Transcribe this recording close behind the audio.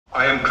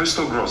I am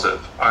Christo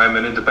Grozev. I am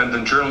an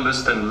independent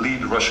journalist and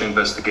lead Russia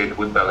investigator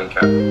with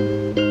Bellingcat.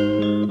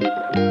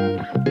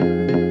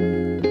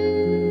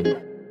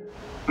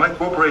 My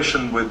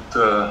cooperation with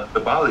the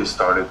Balie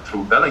started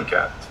through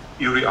Bellingcat.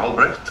 Yuri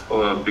Albrecht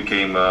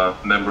became a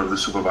member of the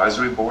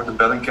supervisory board of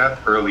Bellingcat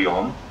early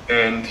on,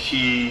 and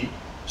he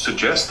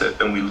suggested,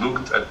 and we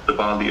looked at the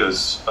Balie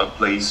as a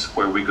place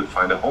where we could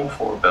find a home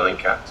for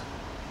Bellingcat,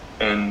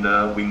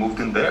 and we moved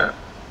in there.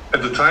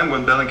 At the time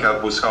when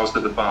Bellingcat was housed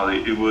at the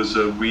Balie, it was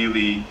a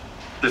really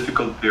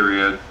difficult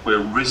period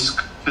where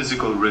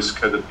physical risk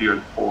had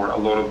appeared for a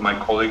lot of my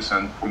colleagues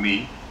and for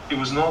me. It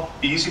was not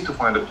easy to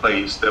find a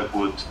place that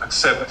would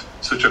accept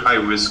such a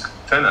high-risk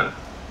tenant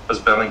as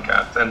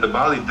Bellingcat, and the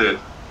Balie did.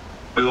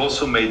 It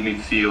also made me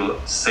feel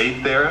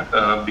safe there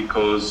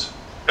because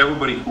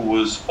everybody who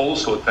was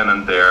also a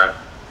tenant there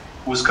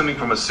was coming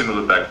from a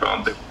similar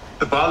background.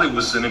 The Balie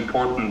was an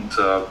important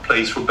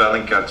place for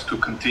Bellingcat to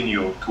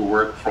continue to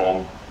work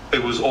from.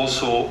 It was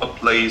also a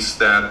place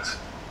that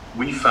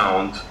we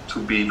found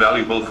to be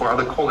valuable for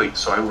other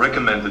colleagues, so I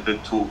recommended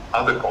it to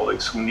other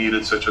colleagues who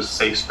needed such a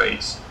safe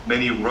space.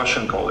 Many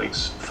Russian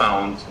colleagues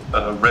found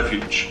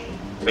refuge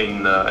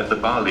at the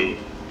Balie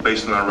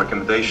based on our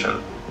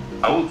recommendation.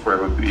 I will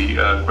forever be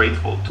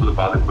grateful to the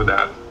Balie for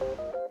that.